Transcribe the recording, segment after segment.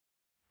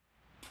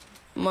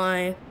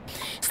Man.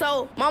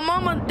 So my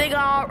mama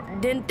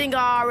didn't think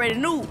I already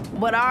knew,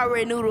 but I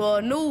already knew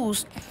the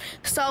news.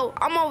 So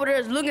I'm over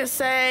there looking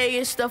sad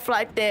and stuff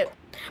like that.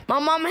 My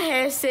mama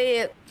had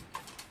said,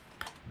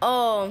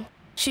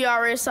 she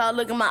already saw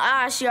look in my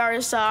eyes, she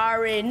already saw I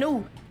already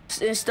knew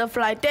and stuff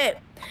like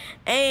that.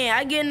 And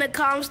I get in the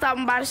car, I'm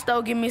stopping by the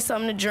store, give me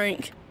something to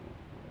drink.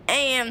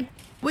 And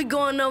we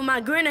going to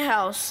my granny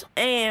house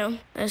and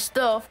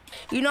stuff.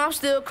 You know, I'm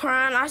still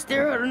crying. I still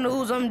heard the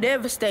news. I'm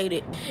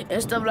devastated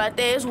and stuff like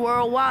that. It's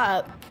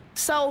worldwide.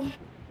 So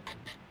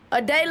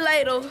a day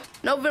later,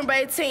 November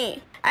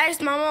 18th, I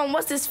asked my mom,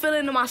 what's this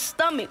feeling in my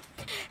stomach?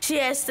 She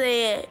had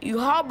said, you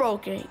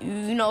heartbroken.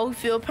 You know, you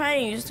feel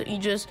pain. You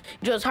just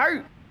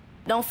hurt.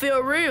 Don't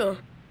feel real.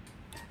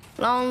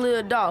 Long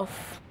live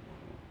Dolph.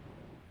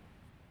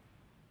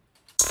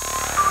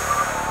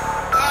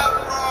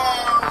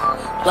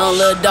 Long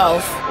live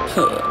Dolph.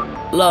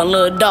 Long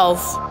live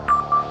Dolph.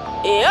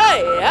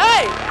 Hey,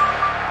 hey.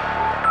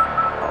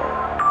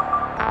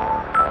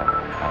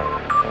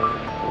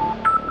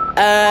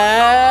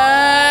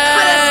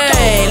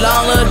 Hey,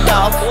 long live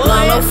Dolph.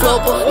 Long live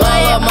Flipper.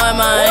 Long live my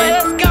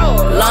mind.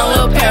 Long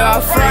live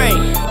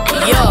Paraframe.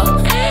 Yeah.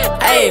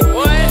 Hey.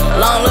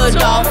 Long live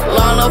Dolph.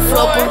 Long live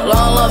Flipper.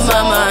 Long live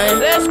my mind.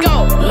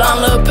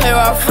 Long live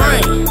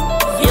Paraframe.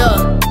 Yeah.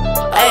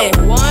 Hey.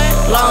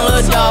 Long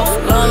live Dolph,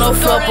 long live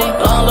Flipper,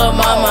 long live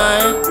my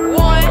mind.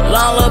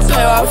 Long live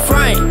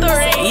Paraframe,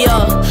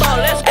 yeah.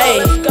 Hey,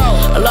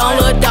 long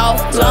live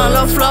Dolph, long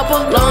live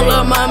Flipper, long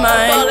live my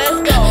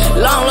mind.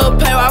 Long live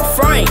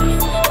Paraframe,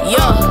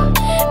 yeah.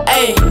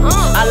 Hey,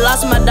 I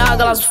lost my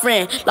dog, I lost a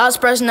friend, lost a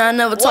person I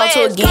never talked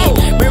to again.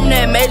 Remember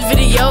that major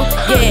video?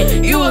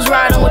 Yeah, you was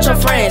riding with your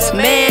friends,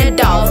 man,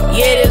 Dolph.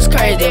 Yeah, this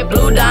crazy.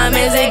 Blue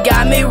diamonds, it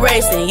got me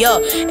racing, yeah.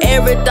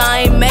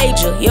 Everything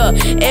major, yeah.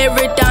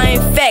 Everything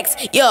facts,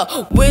 yeah.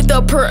 With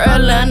a per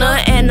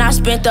Atlanta, and I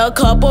spent a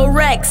couple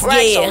racks,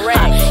 yeah.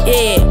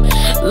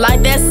 Yeah,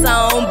 like that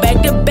song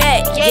back to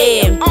back,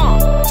 yeah.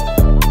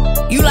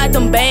 You like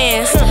them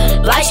bands,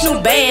 like new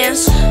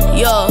bands,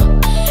 yeah.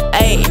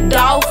 Hey,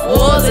 Dolph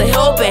was a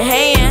helping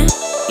hand,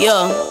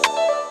 yeah.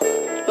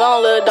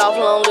 Long live Dolph,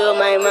 long live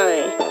my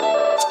man.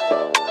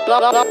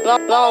 Long live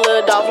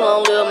Dolph,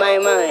 long live my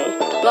man.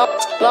 Long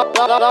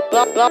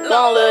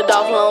live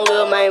Dolph, long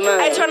live my man.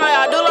 Hey, turn on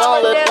y'all, do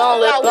long live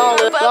Dolph,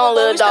 long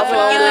live my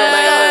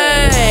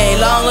man. Hey,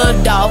 long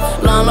live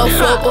Dolph, long live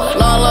Flipper,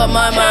 long live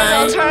my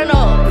mind.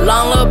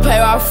 Long live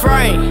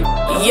Paraframe,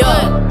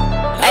 yeah.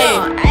 Hey,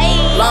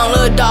 long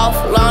live Dolph,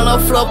 long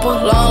live Flipper,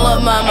 long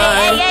live my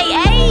mind.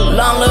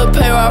 Long live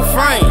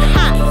Paraframe,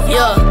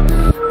 yeah.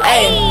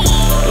 Hey,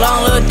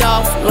 long live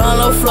Dolph, long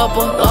live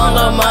Flipper, long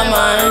live my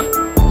mind.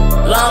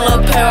 Long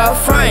live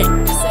Paraframe,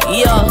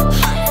 yeah.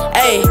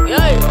 Hey,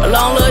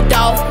 long live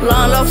Dolph,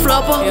 long live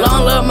Flipper,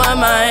 long live my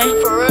mind.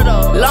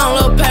 Long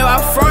live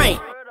Paraframe,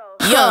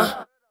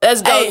 yeah.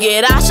 Let's go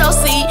get out your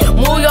seat,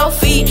 move your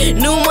feet.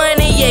 New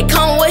money, yeah,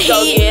 come with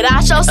heat. Get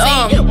out your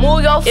seat,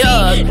 move your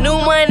feet.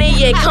 New money,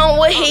 yeah, come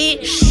with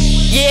heat.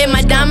 Yeah,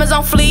 my diamonds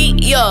on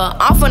fleek, yeah.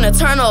 I'm finna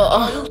turn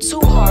up.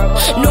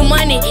 New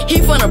money, he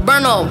finna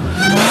burn up.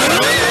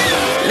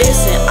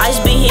 Listen, ice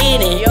be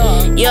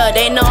hitting. Yeah,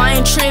 they know I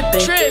ain't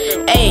tripping.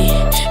 Hey,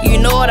 you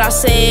know what I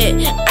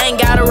said? I ain't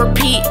gotta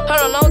repeat.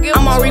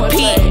 I'ma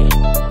repeat.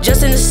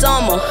 Just in the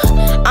summer,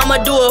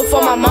 I'ma do it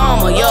for my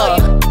mama, yeah.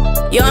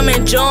 Yeah, I'm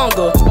in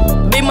jungle.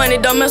 Big money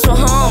don't mess with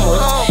humble.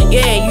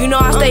 Yeah, you know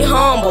I stay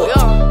humble.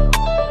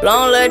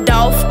 Long live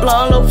Dolph,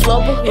 long live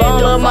Flipper,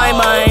 long live my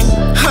mind.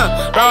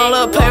 Long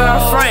live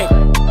Paraframe,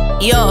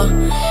 yeah.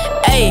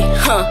 Hey,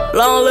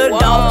 long live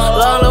Dolph,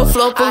 long live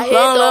Flipper,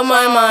 long live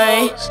my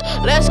mind.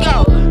 Let's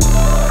go.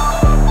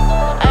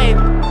 Hey,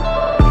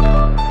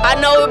 I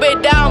know we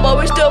been down, but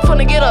we still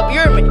finna get up. You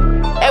hear me?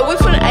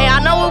 Hey, I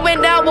know we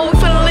been down, but we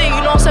finna leave.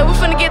 You know what I'm saying? We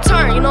finna get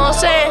turned. You know what I'm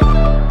saying?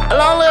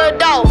 Long live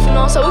Dolph, you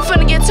know what I'm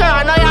saying? We finna get turned.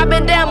 I know y'all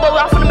been down, but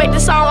I'm finna make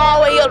this song all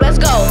the way up. Let's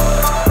go.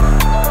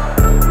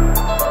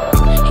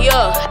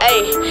 Yeah,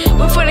 hey,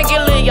 we finna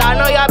get lit, y'all. I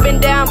know y'all been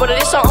down, but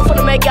this song I'm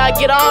finna make y'all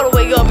get all the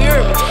way up, you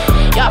hear me?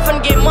 Y'all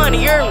finna get money,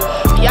 you hear me?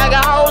 Y'all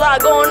got a whole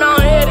lot going on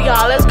ahead of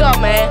y'all. Let's go,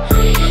 man.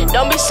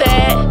 Don't be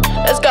sad.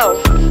 Let's go.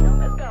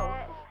 Let's go.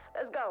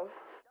 Let's go.